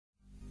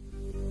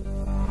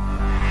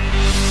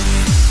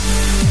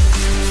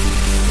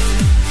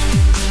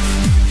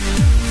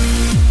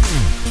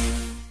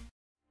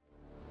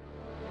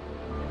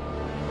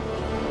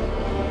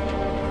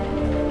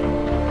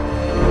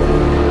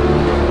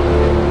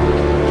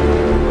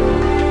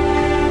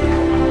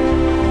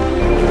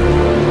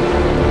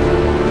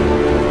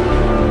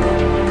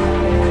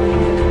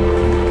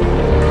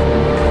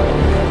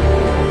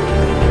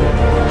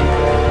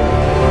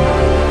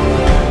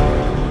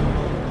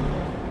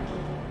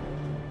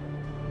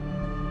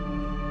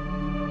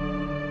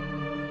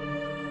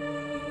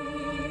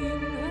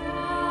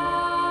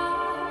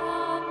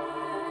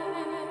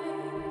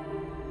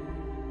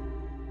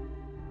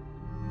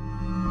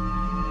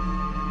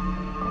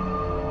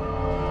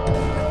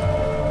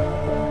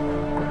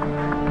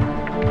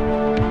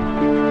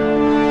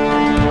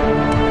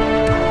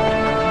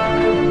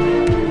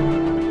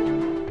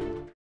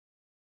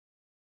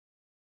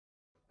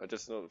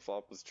just know that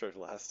Flop was tricked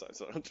last time,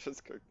 so I don't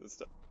just cook this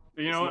time.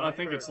 But you know what? I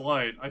think it's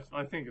light.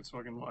 I think it's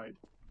fucking light.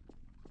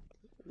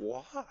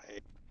 Why?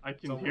 I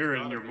can hear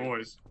it in your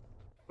voice.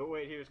 But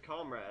wait, here's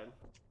Komrad.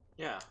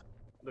 Yeah.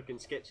 Looking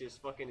sketchy as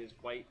fucking his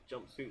white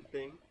jumpsuit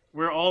thing.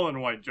 We're all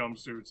in white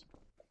jumpsuits.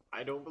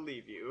 I don't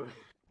believe you.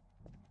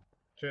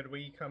 Should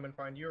we come and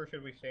find you, or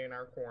should we stay in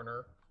our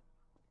corner?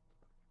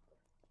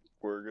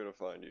 We're gonna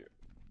find you.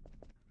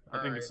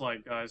 I think it's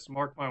light, guys.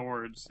 Mark my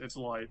words. It's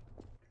light.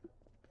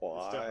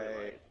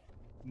 Why?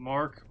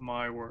 Mark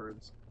my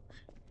words.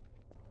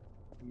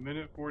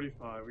 Minute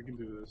 45. We can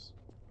do this.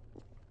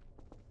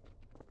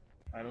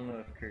 I don't know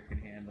if Kirk can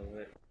handle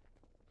it.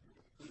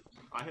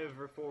 I have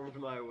reformed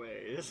my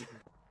ways.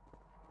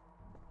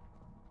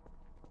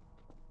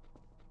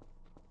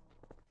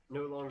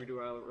 No longer do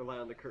I rely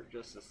on the Kirk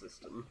justice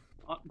system.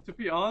 To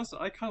be honest,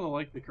 I kind of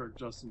like the Kirk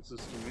justice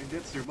system. It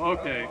gets through.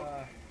 Okay.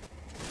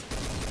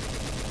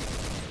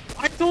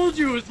 I told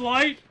you it was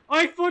light!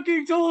 I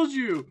fucking told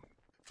you!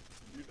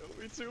 You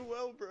know me too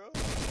well, bro.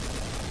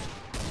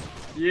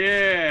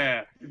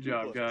 Yeah! Good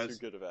job, guys.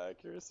 Too good of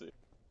accuracy.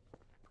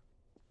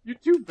 You're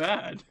too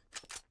bad.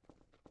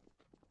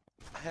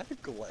 I had a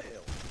glare.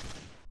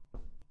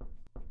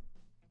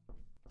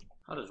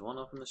 How does one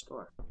open this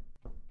door?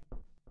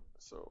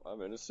 So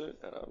I'm innocent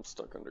and I'm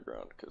stuck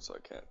underground because I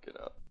can't get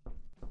out.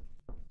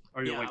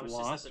 Are you Yeah, I like was just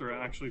at lost the or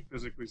door. actually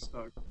physically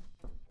stuck?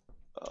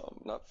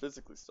 Not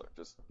physically stuck,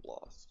 just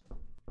lost.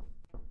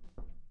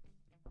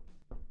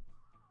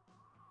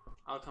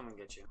 I'll come and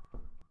get you.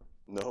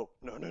 No,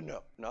 no, no,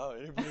 no, no.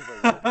 Anybody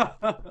but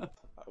you.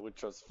 I would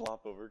trust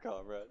Flop over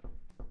Komrad.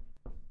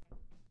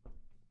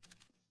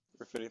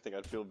 Or if anything,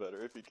 I'd feel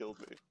better if he killed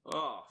me.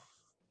 Oh.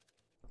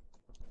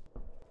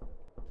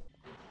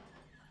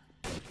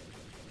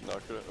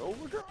 Not gonna. Oh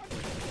my god!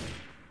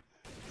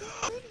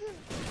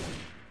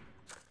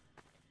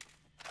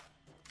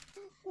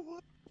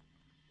 What?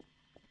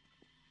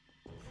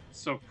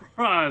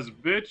 Surprise,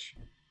 bitch!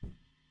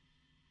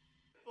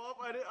 Flop,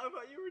 I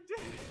thought you were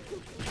dead.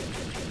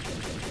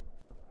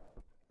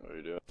 How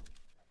you doing?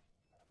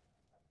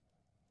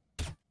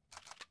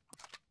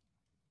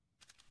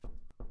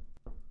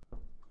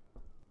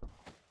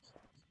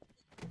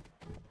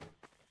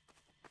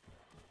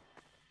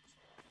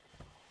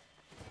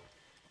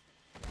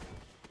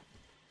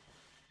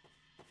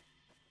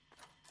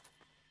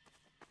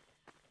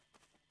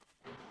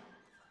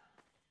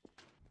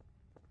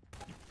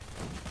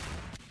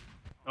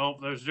 Oh,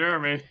 there's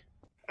Jeremy.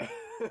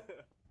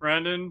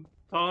 Brandon,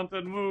 taunt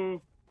and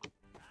move.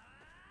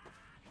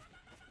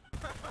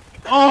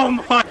 Oh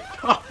my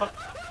god!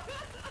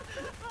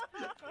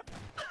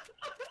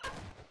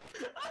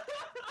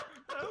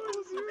 That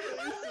was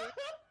amazing.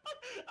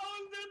 I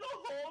was there the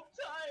whole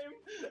time.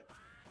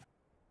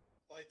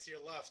 Light to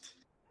your left.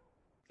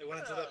 They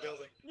went into that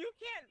building. You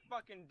can't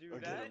fucking do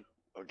that.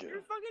 Okay.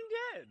 You're fucking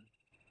dead.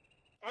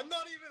 I'm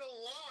not even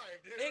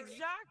alive, dude.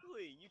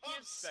 Exactly. You can't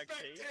I'm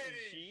spectate and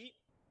spectating. cheat.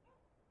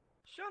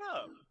 Shut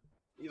up.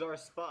 He's our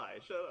spy.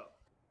 Shut up.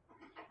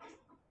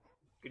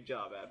 Good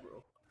job,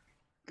 Admiral.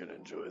 Gonna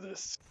enjoy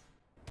this.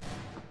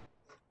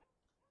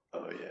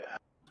 Oh yeah.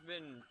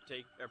 Been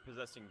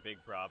possessing big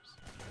props.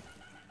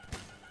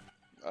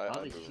 I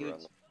All move these huge,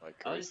 around like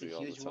all these crazy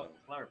all the huge time.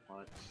 flower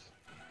pots.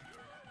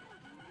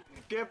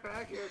 Get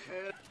back here,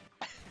 kid.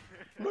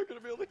 I'm not gonna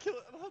be able to kill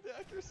it. I don't have the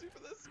accuracy for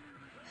this.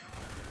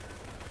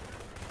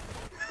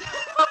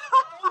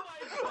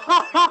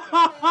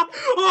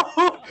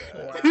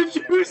 Did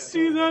you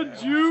see that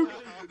juke?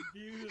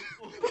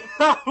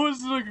 That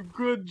was a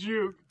good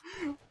juke.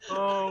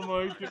 Oh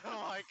my god.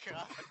 Oh my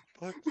god.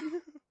 Fuck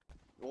you.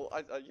 Well,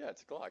 yeah,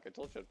 it's a Glock. I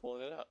told you I'd pull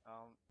it out.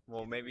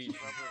 Well, maybe you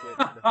should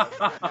get the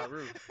fuck off my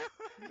roof.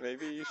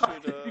 Maybe you should, I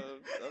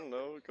don't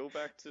know, go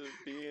back to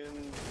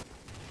being...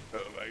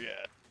 Oh my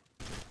god.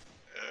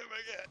 Oh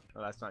my god.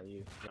 Oh, that's not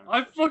you.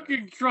 I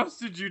fucking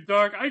trusted you,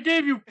 Dark. I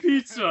gave you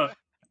pizza.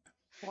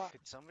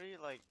 Could somebody,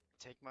 like,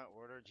 take my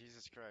order?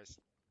 Jesus Christ.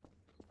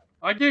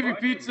 I gave you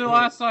pizza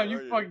last time. Where You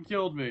are you? fucking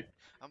killed me.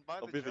 I'm by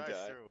I'll the be the guy.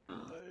 drive-thru.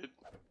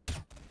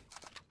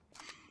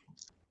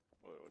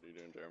 What are you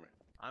doing, Jeremy?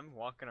 I'm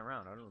walking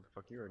around. I don't know what the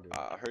fuck you were doing.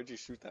 I heard you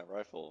shoot that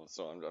rifle,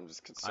 so I'm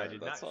just concerned. I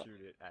did not that's all.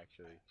 shoot it,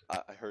 actually.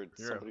 I heard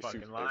You're a somebody shoot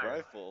fucking a liar.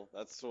 rifle.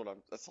 That's all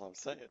I'm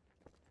saying.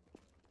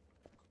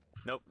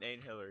 Nope,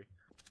 ain't Hillary.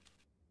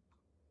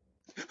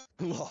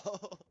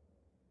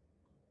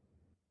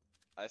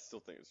 I still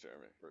think it's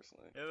Jeremy,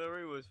 personally.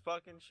 Hillary was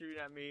fucking shooting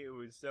at me. It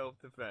was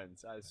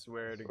self-defense. I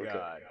swear to Okay.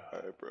 God.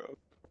 Alright, bro.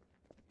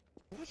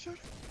 What shot?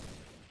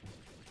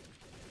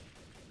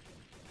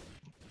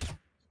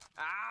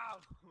 Ow!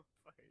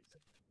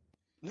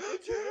 No,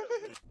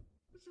 Jeremy!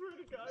 I swear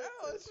to God.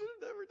 No, I should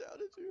have never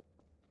doubted you.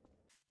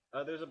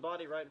 There's a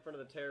body right in front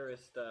of the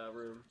terrorist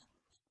room.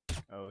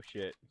 Oh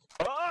shit.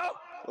 Oh!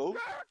 Oh.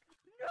 Kirk!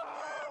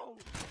 No!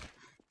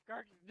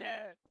 Kirk's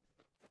dead.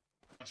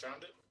 I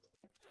found it.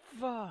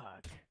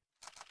 Fuck.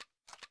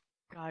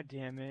 God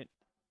damn it.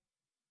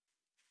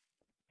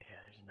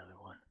 Yeah, there's another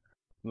one.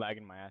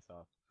 Lagging my ass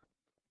off.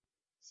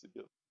 See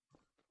ya.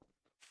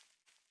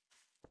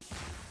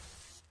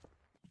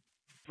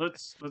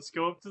 let's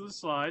go up to the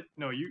slide.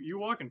 No, you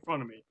walk in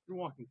front of me. You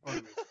walk in front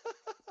of me.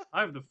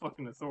 I have the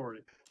fucking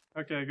authority.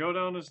 Okay, go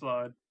down the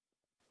slide.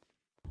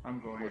 I'm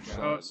going Which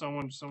down.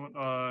 Someone,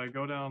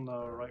 go down the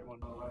right one.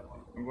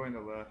 I'm going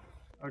to left.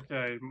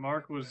 Okay,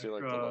 Mark I was, feel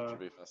like the left would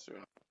be faster.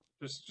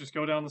 just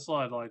go down the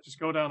slide, like, just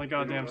go down the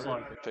goddamn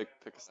slide. Pick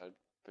a side.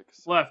 Pick a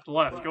side.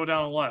 Left, go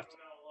down left.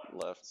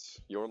 Left.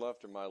 Your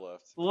left or my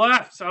left?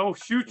 Left! I will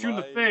shoot you in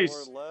the My,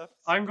 face! your left,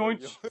 I'm or going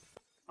your- to,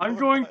 I'm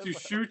going my to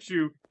left? shoot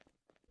you.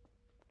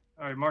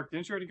 Alright, Mark,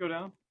 didn't you already go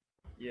down?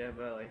 Yeah,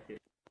 but I like it.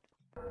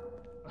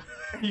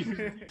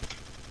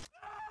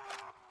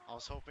 I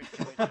was hoping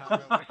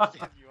Killaclown would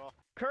save you off.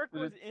 Kirk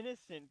was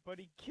innocent, but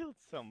he killed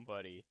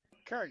somebody.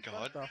 Kirk, God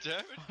what the damn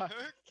it, fuck?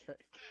 Kirk!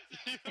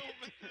 You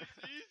made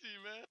this easy,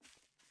 man.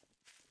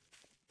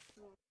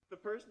 The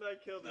person I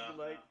killed has been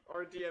like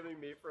RDMing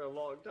me for a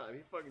long time.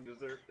 He fucking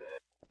deserved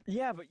it.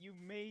 Yeah, but you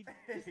made.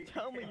 Just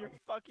tell me you're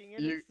fucking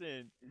You-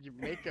 innocent. You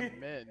make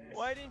amends.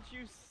 Why didn't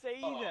you say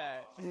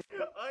that?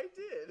 I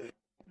did.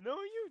 No,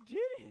 you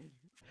didn't.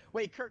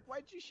 Wait, Kirk,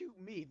 why'd you shoot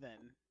me then?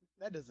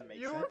 That doesn't make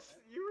sense.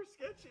 You were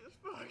sketchy as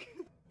fuck.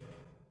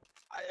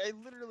 I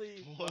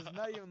literally was Wow.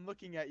 not even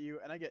looking at you,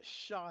 and I get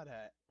shot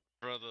at.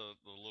 Bro, the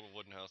little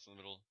wooden house in the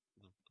middle of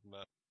the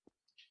map.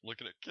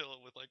 Looking at Killa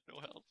with like no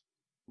health.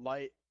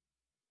 Light.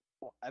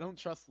 Well, I don't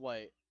trust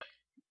Light.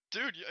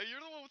 Dude, you're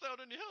the one without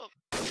any health.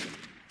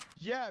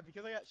 Yeah,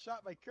 because I got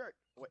shot by Kirk.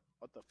 Wait,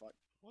 what the fuck?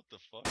 What the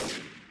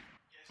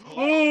fuck?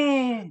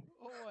 Boom!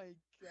 Oh my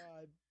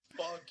god.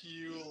 Fuck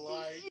you,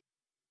 Light.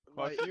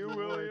 Light, you,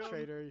 were a William.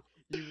 traitor.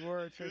 You were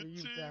a traitor, Good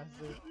you team.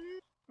 bastard.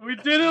 We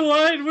did it,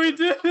 Light! We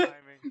did it!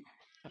 Timing.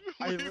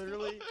 I Wait,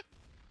 literally.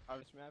 what?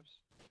 Maps.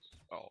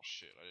 Oh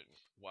shit, I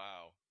didn't.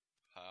 Wow.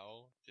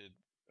 How did.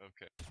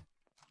 Okay.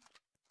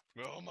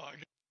 Oh my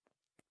god.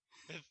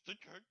 It's the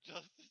Kirk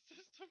justice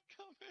system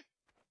coming.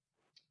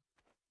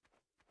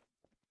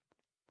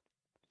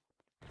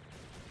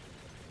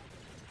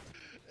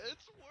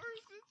 It's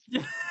worse. It's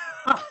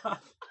Yeah.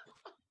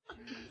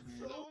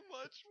 so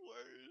much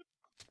worse.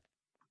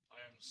 I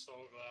am so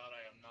glad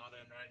I am not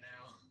in right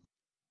now.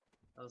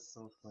 That was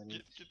so funny.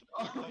 Get the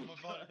fuck out of my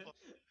body.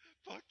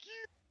 Fuck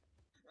you.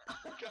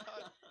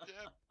 God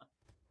damn.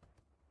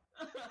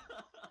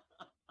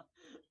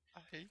 I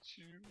hate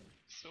you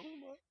so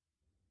much.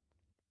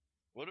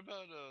 What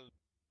about,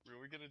 are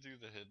we gonna do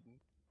the hidden?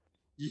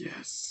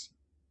 Yes.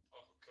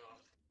 Oh god.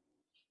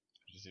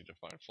 I just need to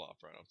find Flop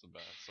right off the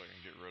bat so I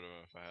can get rid of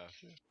him if I have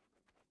to.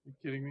 You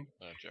kidding me?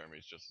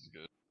 Jeremy's just as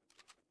good.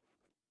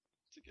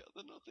 Together,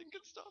 nothing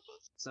can stop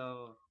us.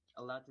 So,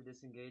 allowed to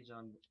disengage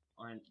on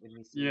when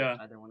we see Yeah.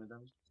 either one of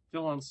them?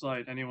 Kill on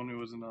sight anyone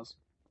who isn't us.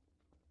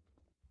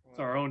 It's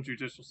our own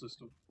judicial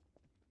system.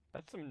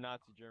 That's some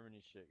Nazi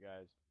Germany shit,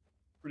 guys.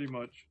 Pretty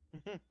much.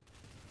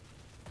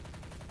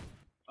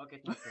 Okay,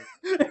 it's not Kirk.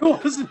 It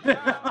wasn't.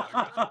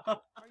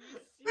 Are you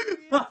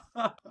serious?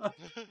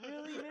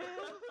 Really,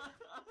 man?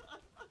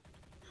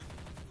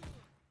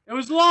 It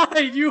was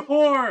Light, you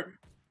whore!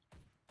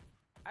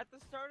 At the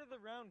start of the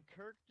round,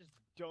 Kirk just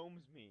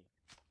domes me.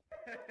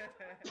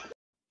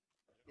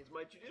 It's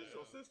my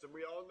judicial system.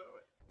 We all know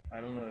it. I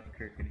don't know if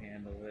Kirk can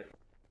handle it.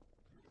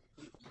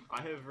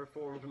 I have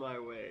reformed my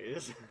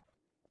ways.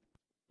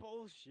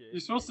 Bullshit. You're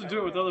supposed to do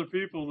it with other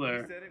people You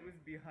there. said it was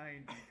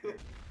behind you, Kirk.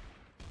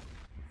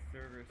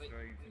 Server Wait.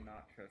 starting to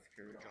not trust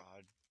Kirk.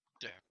 God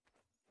damn.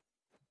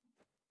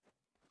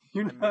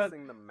 You're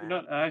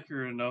not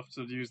accurate enough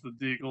to use the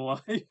Deagle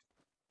Light.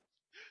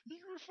 You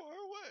were far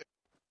away.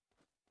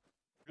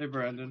 Hey,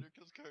 Brandon. Here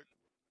comes Kirk.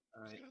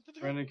 Alright. He's gonna have to do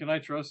it. Brandon, can I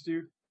trust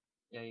you?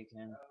 Yeah, you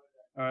can.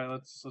 Alright,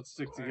 let's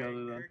stick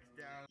together then. Kirk's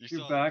down. If you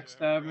saw that, backstab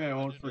Jeremy, me, I right?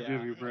 won't didn't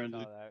forgive you? you, I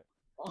Brandon. saw that.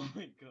 Oh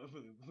my god,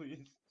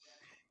 please.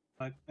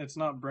 It's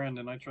not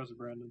Brandon. I trust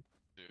Brandon.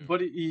 Dude,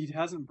 But he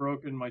hasn't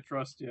broken my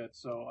trust yet,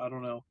 so I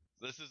don't know.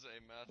 this is a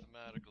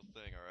mathematical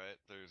thing, all right?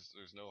 There's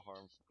no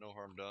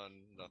harm done,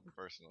 nothing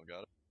personal.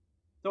 Got it?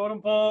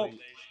 Totem pole!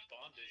 Nation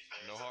bondage.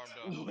 No harm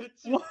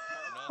done.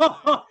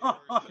 What?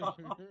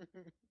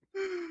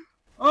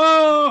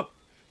 Oh!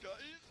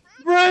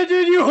 Guys,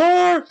 Brandon, you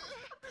whore!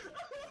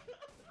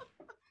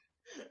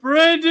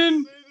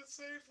 Brandon, Say the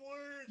safe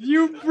word.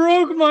 you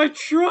broke my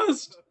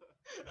trust!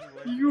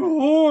 You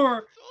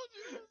whore!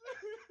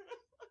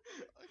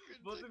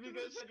 Both of you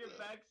guys had your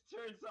backs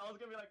turned, so I was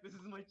gonna be like, this is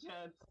my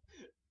chance.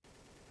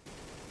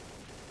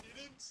 You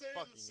didn't say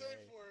Fucking the safe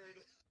A. word.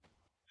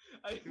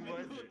 I Who knew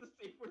was what it? the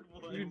safe word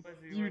was. You, Who was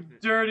it? you Was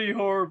it? dirty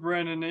whore,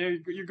 Brandon.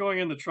 You're going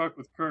in the truck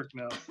with Kirk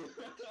now. I'm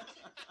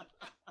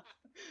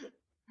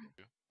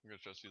gonna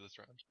trust you this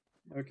round.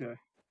 Okay.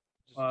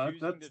 Just That's-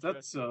 choosing to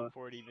that's, trust you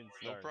before it even No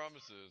starts.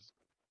 promises.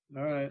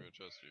 I'm Alright. gonna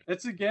trust you.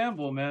 It's a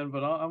gamble, man,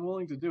 but I'm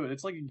willing to do it.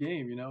 It's like a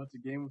game, you know? It's a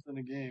game within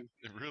a game.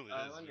 It really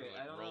I is. wonder, You're I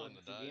like don't know rolling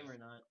if the it's a dice. game or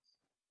not.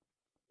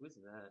 Who's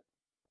that?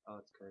 Oh,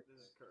 it's Kirk. This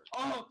is Kirk.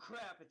 Oh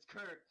crap, it's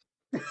Kirk!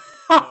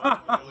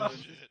 Oh,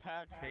 shit.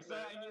 Pack.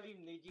 Sorry, I nearly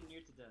made you near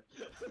to death.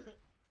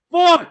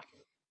 Fuck!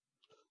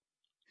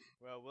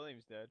 Well,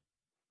 William's dead.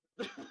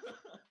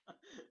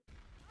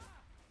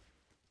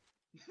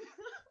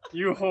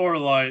 You whore,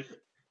 Light.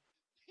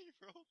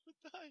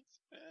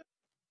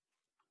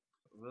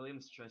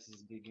 William's trust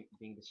is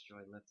being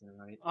destroyed left and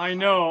right. I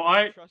know.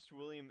 I don't trust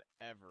William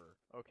ever.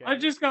 Okay. I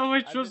just got my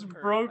I've trust been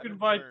hurt, broken I've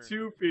by been burned.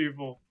 2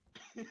 people.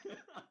 Now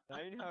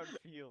you know how it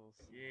feels.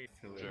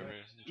 Jeremy,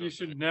 You trust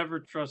should me? never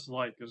trust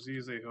Light because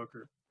he's a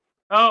hooker.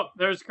 Oh,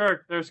 there's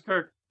Kirk. There's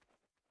Kirk.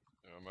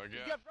 Oh my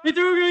god. He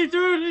threw it. He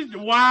threw it.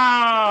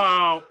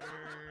 Wow.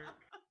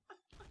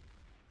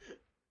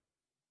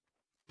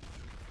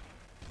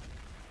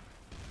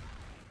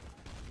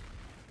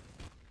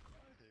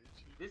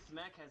 This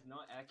smack has no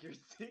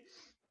accuracy.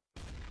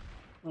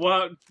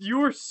 Wow, you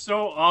were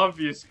so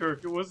obvious,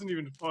 Kirk. It wasn't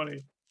even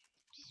funny.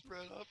 Just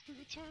ran up through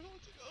the turtle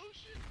into the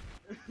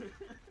ocean.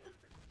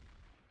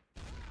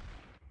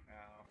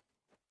 Ow.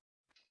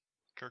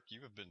 Kirk,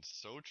 you have been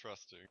so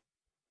trusting.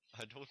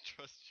 I don't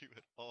trust you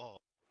at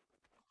all.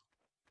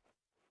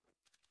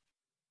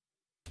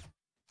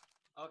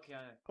 Okay.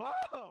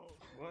 Whoa!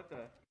 What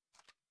the?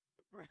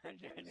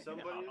 Brandon,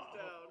 Somebody is no.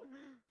 down.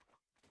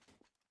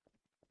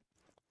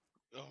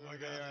 Oh my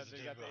They god, are, there's a they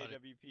dead got the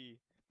body. AWP,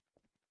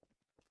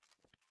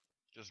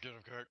 Just get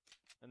him, Kirk.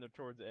 and they're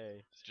towards A.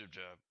 It's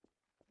Jib-Jab.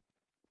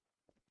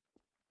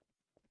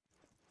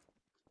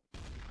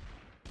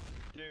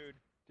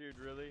 Dude,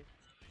 really?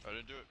 I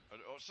didn't do it.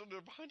 Oh, so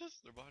they're behind us.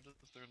 They're behind us.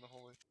 They're in the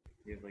hallway.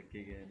 You have like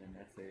Giga and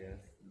SAS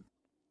and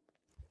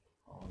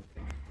all the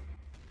things.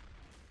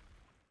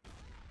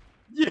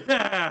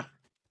 Yeah.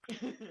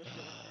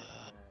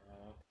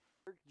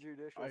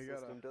 Judicial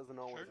system doesn't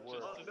always Kirk work.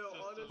 just- No,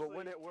 honestly. But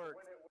when it works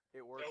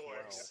well.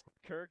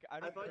 Kirk, I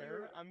don't thought you care.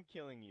 were- I'm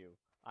killing you.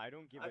 I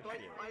don't give I a thought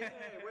shit.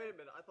 hey, wait a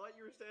minute. I thought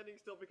you were standing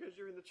still because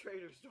you're in the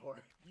trader store.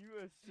 You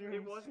assume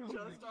It wasn't so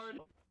just much.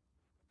 our.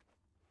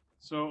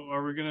 So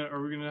are we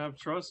gonna have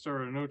trust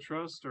or no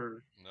trust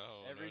or?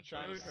 No, Every no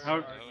time trust. Kirk How-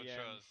 No RDMs,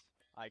 trust.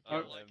 I I kill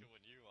don't like him. it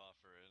when you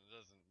offer it. It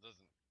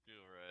doesn't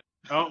feel right.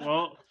 Oh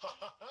well.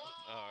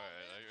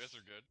 Alright, I guess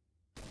we're good.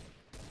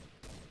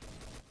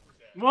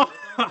 What?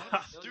 There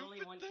was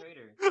only one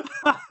trader.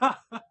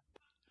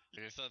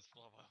 Your son's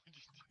flop. Why would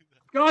you do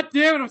that? God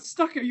damn it! I'm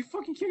stuck. Are you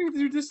fucking kidding me,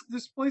 dude?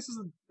 This place is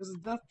a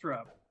death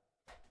trap.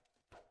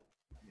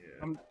 Yeah.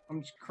 I'm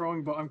just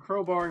I'm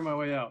crowbarring my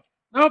way out.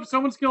 Nope,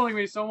 someone's killing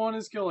me. Someone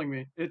is killing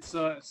me. It's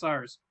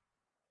Cyrus.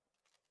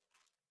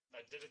 I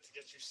did it to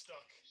get you stuck.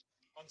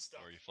 Unstuck.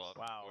 Or you flop.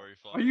 Wow. Or you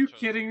flop. Are you Trust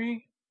kidding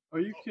me? Are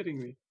you kidding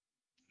me?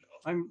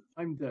 No.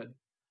 I'm dead.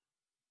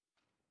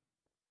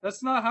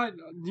 That's not how.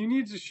 You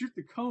need to shoot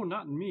the cone,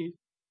 not me.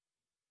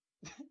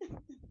 I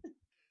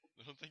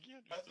don't think you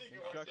I think understand.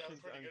 it worked out Instructions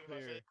pretty good.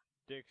 unclear.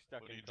 Dick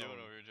stuck What are in you doing cone.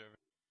 over here, Jeremy?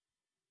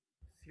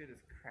 Shit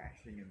is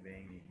crashing and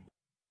banging.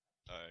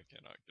 I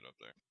cannot get up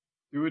there.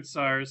 Do it,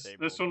 Cyrus. This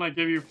Disabled. one I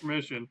give you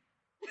permission.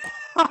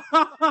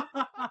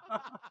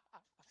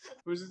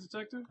 Who's the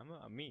detective?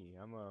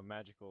 I'm a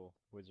magical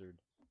wizard.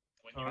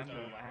 When Oh, you I'm okay.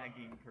 a die,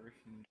 lagging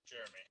person.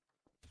 Jeremy,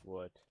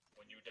 What?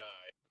 when you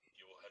die,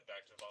 you will head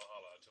back to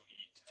Valhalla to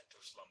eat and to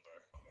slumber.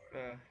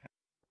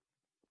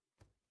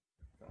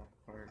 Soft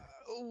part.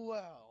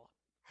 Well.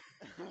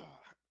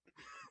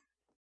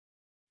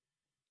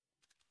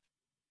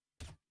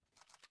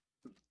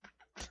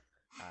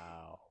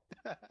 Ow.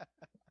 I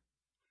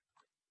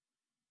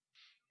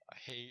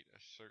hate a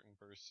certain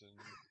person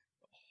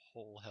a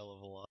whole hell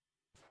of a lot.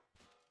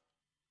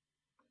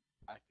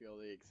 I feel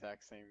the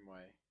exact same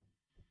way.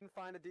 Didn't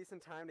find a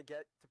decent time to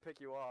pick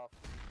you off.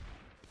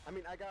 I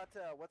mean, I got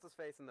what's his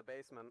face in the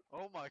basement.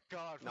 Oh my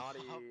god. Naughty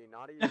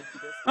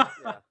Biscuit.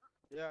 Yeah.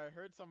 Yeah, I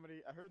heard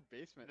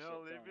basement.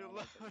 No, shit leave me going on.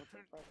 alone. I was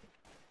like, what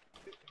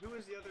the fuck? Who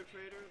is the other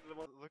trader? The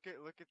one. Look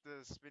at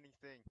the spinning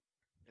thing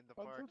in the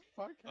What park. the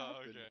fuck Oh,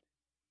 happened? okay.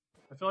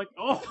 I feel like.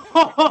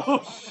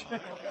 Oh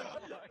shit!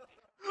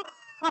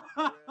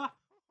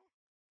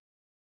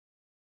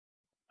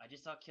 I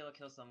just saw Killer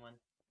kill someone.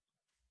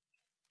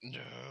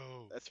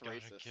 No. That's gotta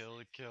racist. kill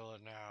the killer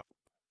now.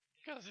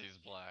 Because he's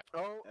black.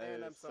 Oh, That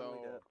and I'm is suddenly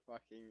so dead.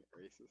 fucking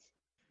racist.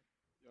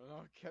 Yo,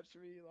 no, catch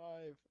me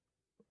live.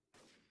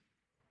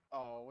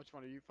 Oh, which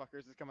one of you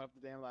fuckers is coming up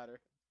the damn ladder?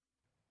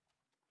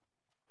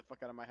 Get the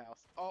fuck out of my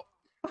house. Oh!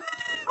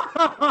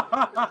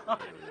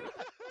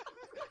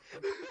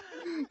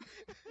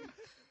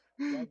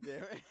 God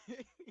damn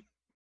it.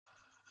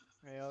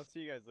 Hey, I'll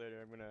see you guys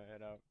later. I'm gonna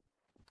head out.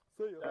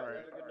 See you.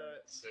 Alright. Good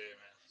night. See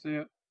you,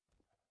 man. See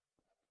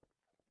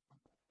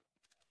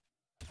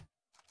ya.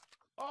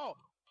 Oh!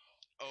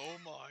 Oh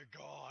my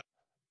god.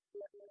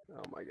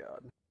 Oh my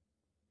god.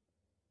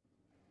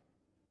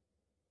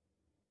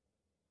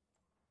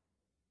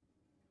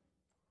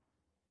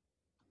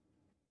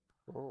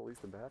 Well, at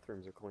least the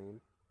bathrooms are clean.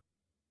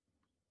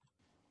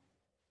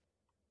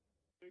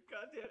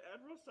 Goddamn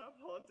Admiral, stop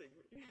haunting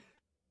me.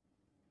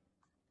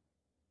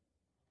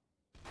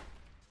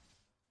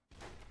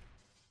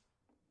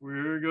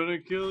 We're gonna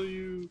kill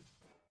you.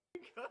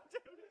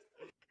 Goddamn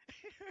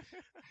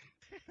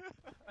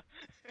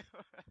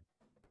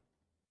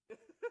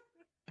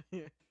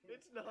it.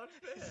 It's not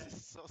fair. This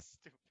is so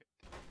stupid.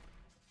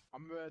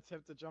 I'm gonna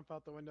attempt to jump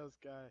out the windows,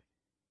 guy.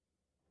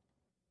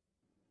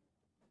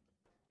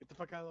 Get the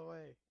fuck out of the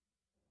way.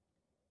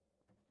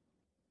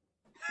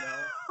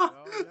 No,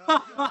 no,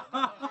 no,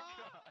 no.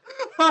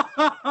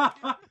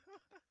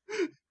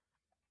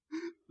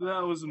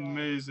 That was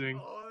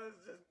amazing. Oh, this is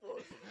just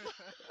bullshit.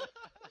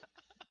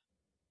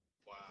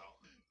 Wow.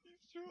 He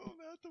threw him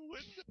out the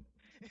window.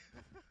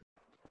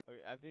 Okay,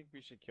 I think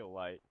we should kill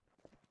Light.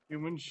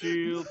 Human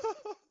shield.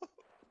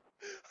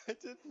 I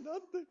did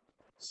nothing.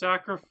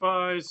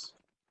 Sacrifice.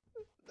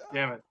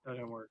 Damn it, that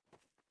didn't work.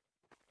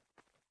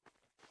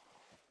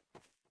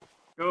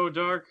 Go,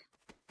 Dark.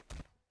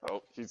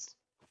 Oh, he's.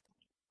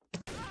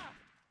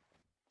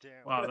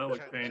 Damn. Wow, that was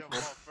Tried to jump painful.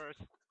 off first.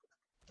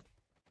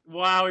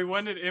 Wow, he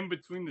went it in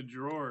between the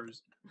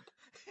drawers.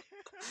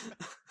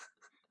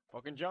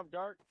 Fucking jump,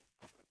 Dark.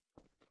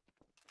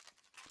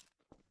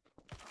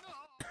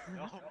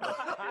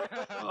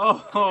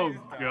 Oh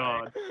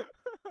God.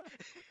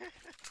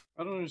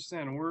 I don't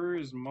understand. Where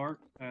is Mark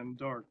and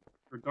Dark?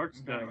 Or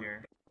Dark's down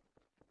here.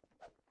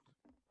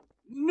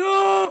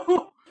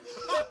 No!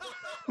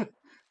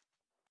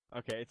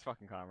 Okay, it's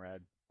fucking Komrad.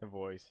 The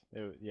voice.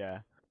 Yeah.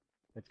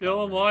 It's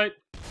Kill him, Komrad. Light.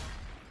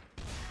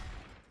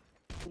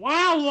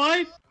 Wow,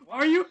 Light!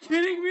 Are you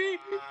kidding me?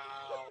 Wow.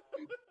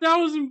 That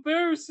was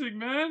embarrassing,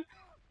 man.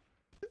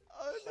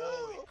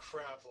 Holy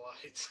crap,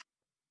 Light.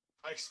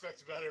 I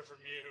expect better from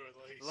you, at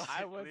least.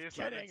 I was At least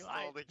kidding,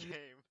 uninstall like- the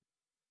game.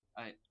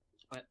 Alright,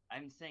 but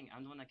I'm saying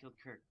I'm the one that killed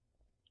Kirk.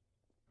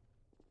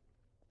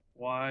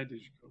 Why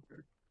did you kill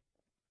Kirk?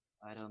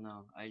 I don't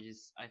know. I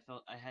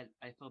felt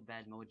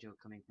bad mojo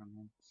coming from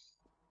him.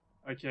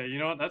 Okay, you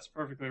know what? That's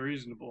perfectly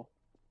reasonable.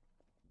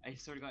 I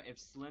swear to God, if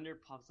Slender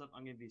pops up,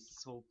 I'm gonna be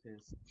so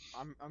pissed.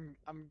 I'm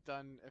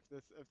done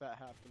if that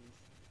happens.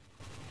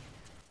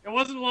 It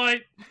wasn't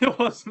Light. It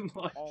wasn't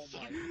Light. Oh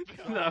my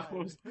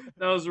god.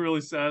 That was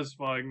really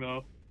satisfying,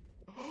 though.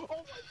 Oh my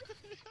god.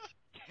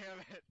 Damn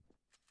it.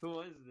 Who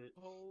was it?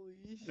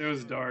 Holy It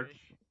was Dark.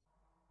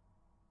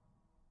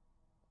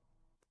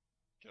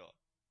 Kill.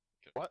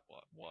 What?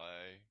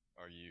 Why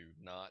are you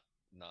not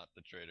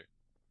the traitor?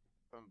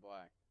 I'm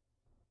black.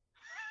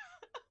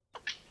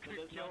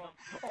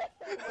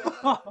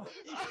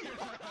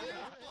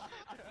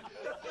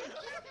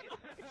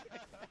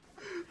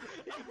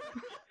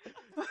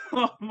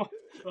 Oh my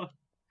God.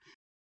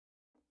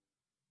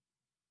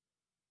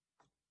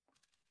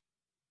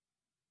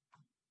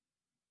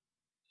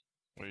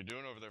 What are you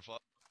doing over there,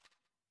 Flop?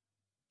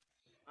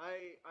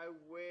 I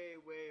way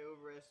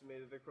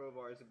overestimated the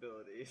crowbar's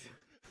abilities.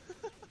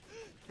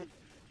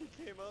 He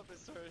came up and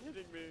started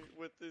hitting me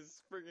with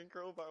his friggin'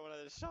 crowbar when I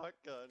had a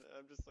shotgun.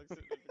 I'm just like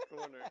sitting in the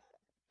corner.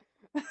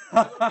 I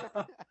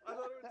thought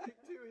it would take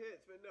 2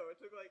 hits, but no, it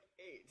took like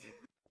 8. It's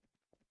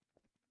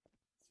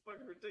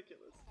fucking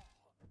ridiculous.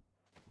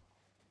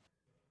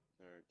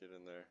 Alright, get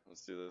in there.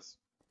 Let's do this.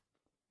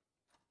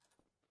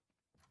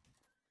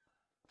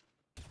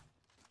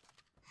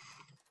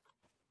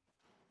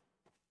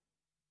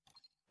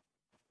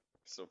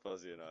 So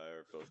Fuzzy and I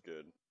are both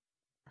good.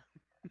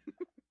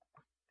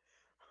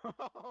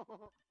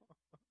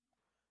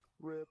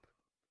 Rip.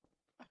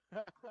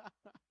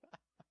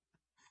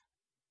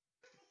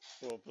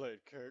 Well played,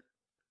 Kirk.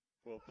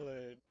 Well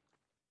played.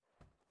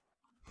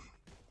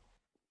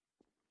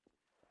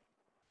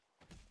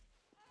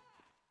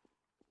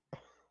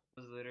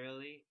 Was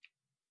literally,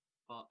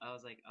 well, I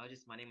was like, I was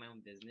just minding my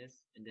own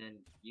business, and then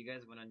you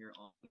guys went on your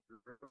own,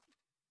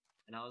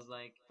 and I was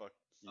like, Fuck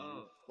you.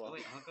 oh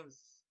wait, how comes?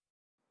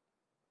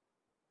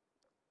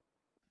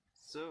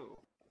 So,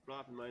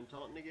 Flop, am I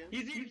taunting again?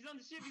 He's here! He's on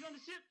the ship! He's on the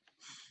ship!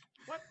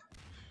 What?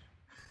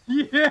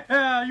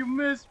 Yeah, you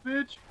missed,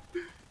 bitch.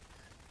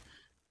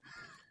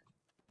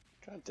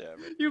 God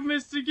damn it. You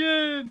missed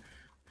again.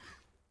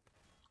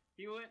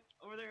 He went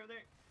over there,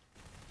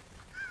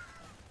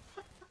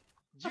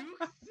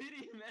 Juke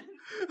City, man!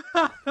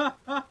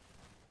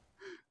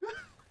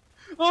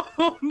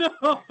 Oh no!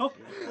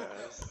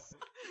 Yes.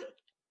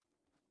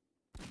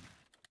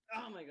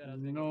 Oh my god, I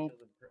was gonna Nope. kill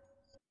the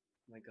oh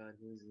my god,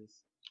 who is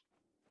this?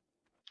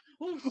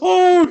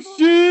 Oh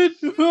shit!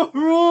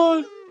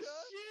 Run!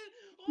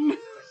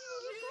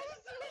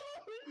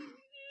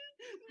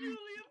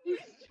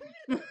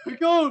 Oh shit!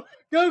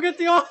 Go get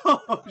the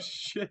oh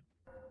shit!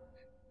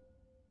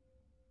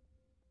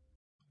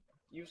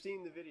 You've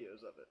seen the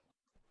videos of it.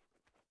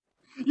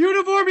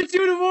 Uniform! It's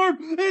uniform!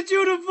 It's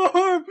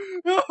uniform!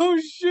 Oh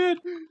shit!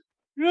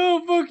 No,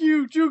 fuck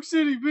you, Juke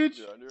City, bitch!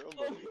 You're on your own,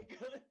 Oh buddy. my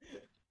god!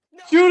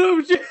 No.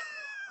 Shoot him!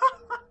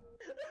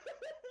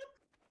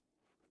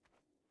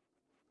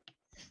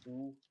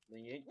 Ooh, the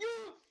Yankee.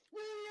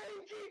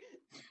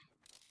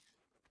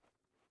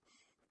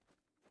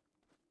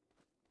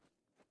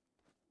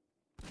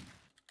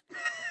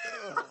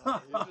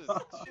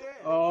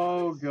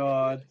 Oh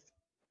god.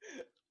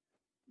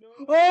 No.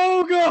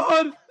 Oh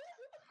god!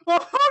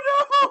 Oh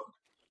no!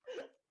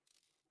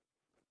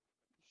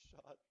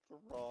 Shot the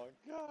wrong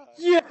guy.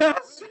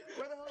 Yes!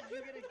 Where the hell did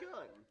you get a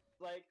gun?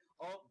 Like,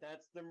 oh,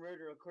 that's the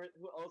murderer. Of course,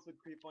 who else would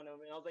creep on him?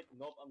 And I was like,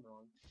 nope, I'm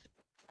wrong.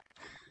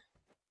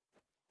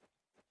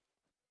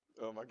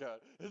 Oh my god,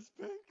 it's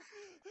pink!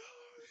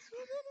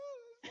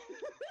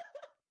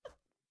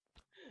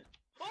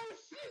 Oh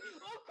shit!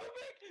 Oh, come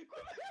back! Come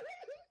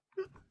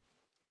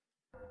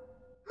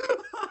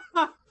back!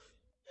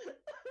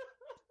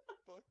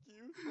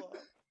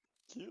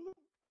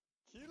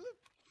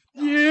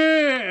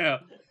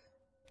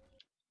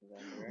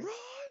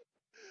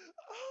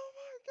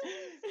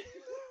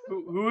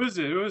 is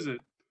it? Who is it?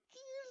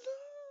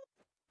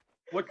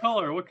 What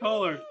color? What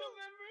color?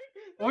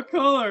 What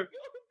color?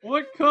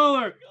 What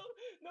color?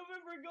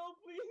 November, go,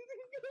 please.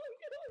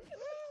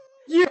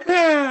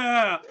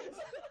 Yeah!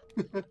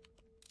 I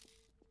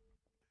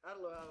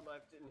don't know how the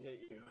knife didn't hit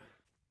you.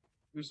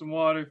 Here's some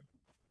water.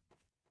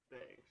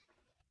 Thanks.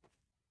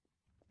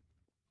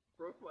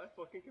 Broke my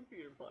fucking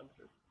computer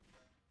monitor.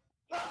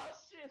 Ah,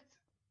 shit!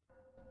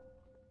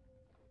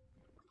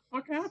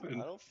 What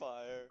happened? I don't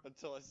fire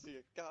until I see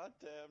a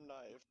goddamn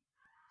knife.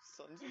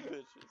 Sons of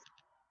bitches.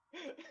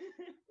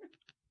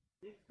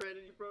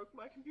 Brandon, you broke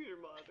my computer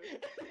monitor.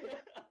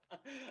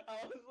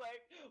 I was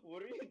like,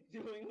 what are you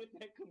doing with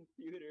that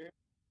computer?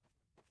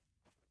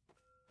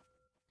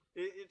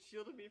 It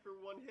shielded me for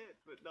one hit,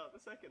 but not the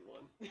second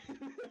one.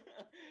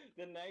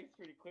 The knife's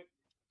pretty quick.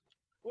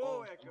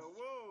 Whoa, Echo,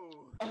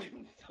 whoa!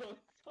 I'm so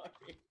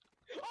sorry.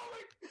 Oh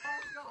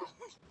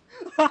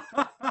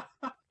my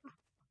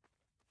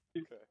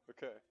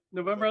Okay.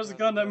 November has a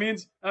gun. That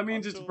means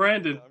it's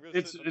Brandon.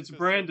 It's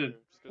Brandon.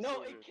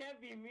 No, it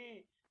can't be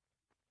me.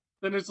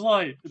 Then it's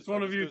Light. It's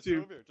one of you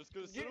two. Just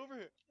go sit over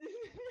here.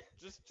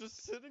 Just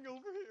sitting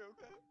over here,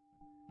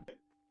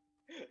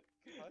 okay?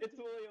 It's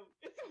William.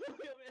 It's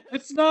William.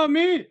 It's not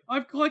me.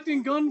 I'm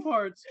collecting gun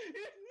parts. Oh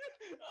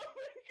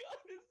my god,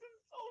 this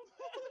is so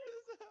bad.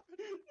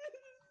 This is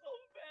so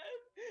bad.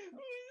 Who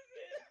is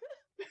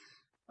it?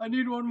 I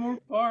need one more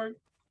part.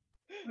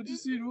 I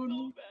just need one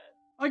more. Bad.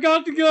 I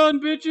got the gun,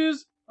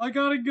 bitches. I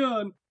got a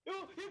gun.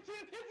 No, it's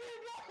him.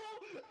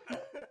 No.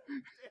 Damn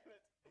it.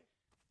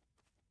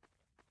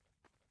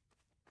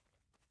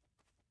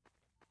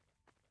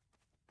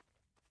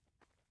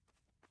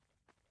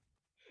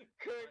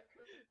 Kirk,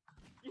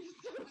 you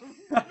son of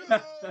No!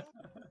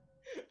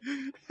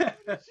 What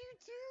did you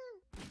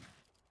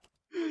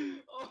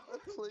do? Oh, I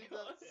played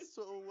that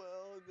so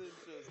well and then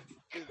just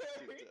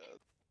instant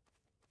death.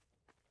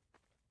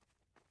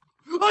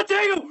 Oh,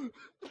 dang him!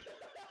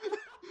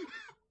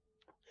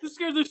 This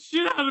scared the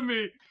shit out of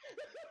me.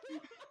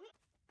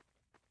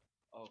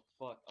 Oh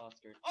fuck,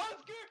 Oscar.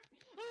 Oscar!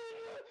 Oh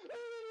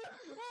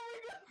my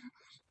god!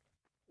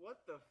 What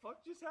the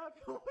fuck just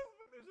happened?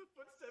 There's a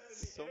footstep in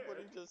the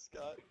Somebody air. Just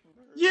got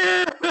hurt.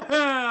 Yeah!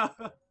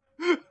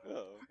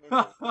 Oh,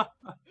 okay.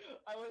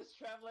 I was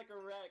trapped like a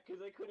rat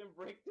because I couldn't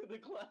break through the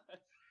glass.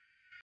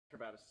 For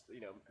about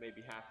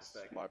maybe half a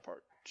second. My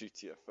part,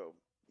 GTFO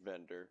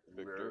vendor,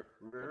 Victor.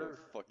 Whatever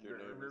the fuck your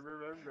name is.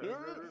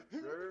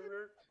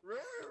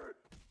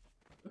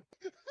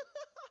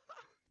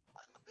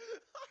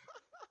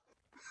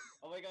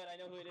 Oh my god, I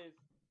know who it is.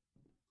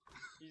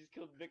 You just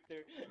killed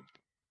Victor.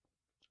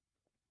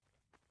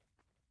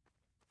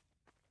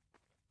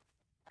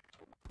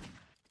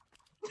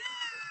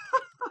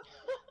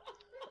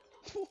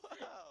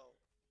 Wow!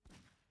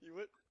 You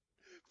went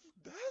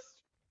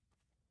best?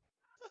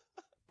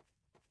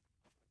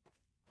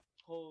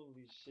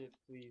 Holy shit,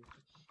 please.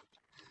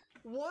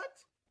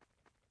 What?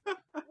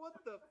 What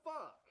the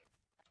fuck?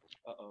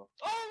 Uh-oh.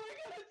 Oh my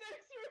god, it's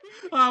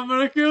X-ray! I'm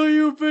gonna kill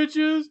you,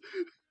 bitches.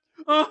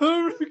 I'm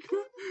gonna kill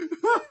you.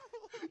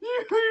 You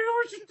know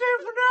what you're doing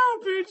for now,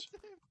 bitch.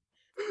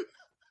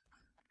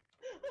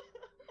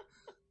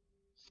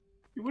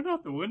 You went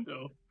out the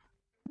window.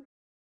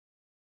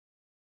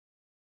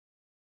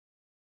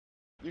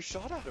 You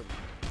shot at him.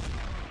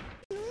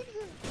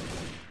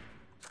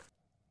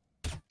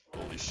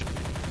 Holy shit.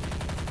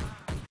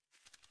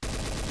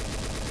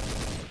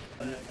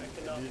 I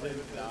cannot play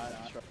with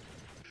that.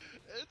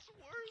 It's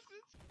worse.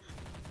 It's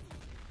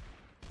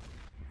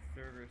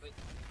Servers.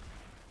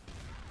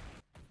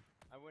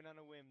 I went on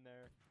a whim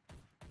there.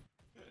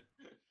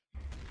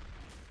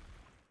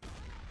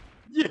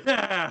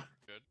 Yeah.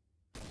 good.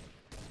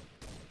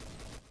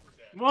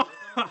 What?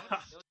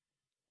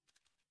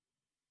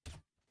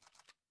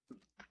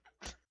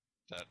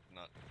 That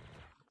not.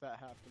 That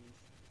happens.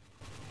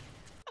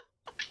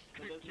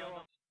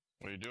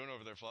 What are you doing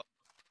over there, Flop?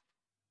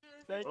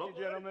 Thank you,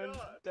 gentlemen.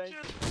 Thank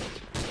you.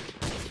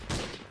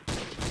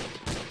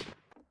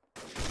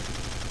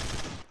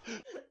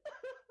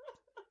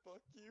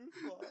 Fuck you,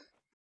 Flop.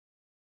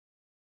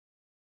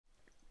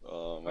 I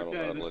don't Okay,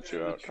 know how to let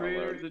you out,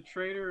 Comrade. the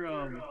traitor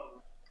Alright,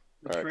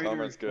 traitor's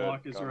Comrade's good.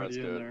 block is Comrade's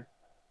already good. in there.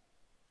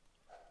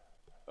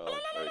 Oh,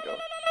 there you go.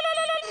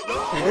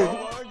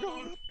 Oh my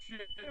god!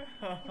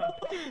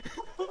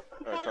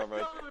 Alright,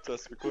 Comrade,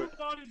 test me quick. I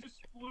thought he just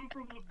flew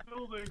from the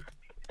building.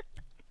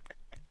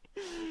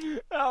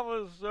 That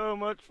was so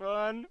much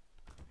fun.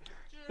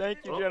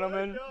 Thank you,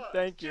 gentlemen.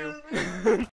 Thank you.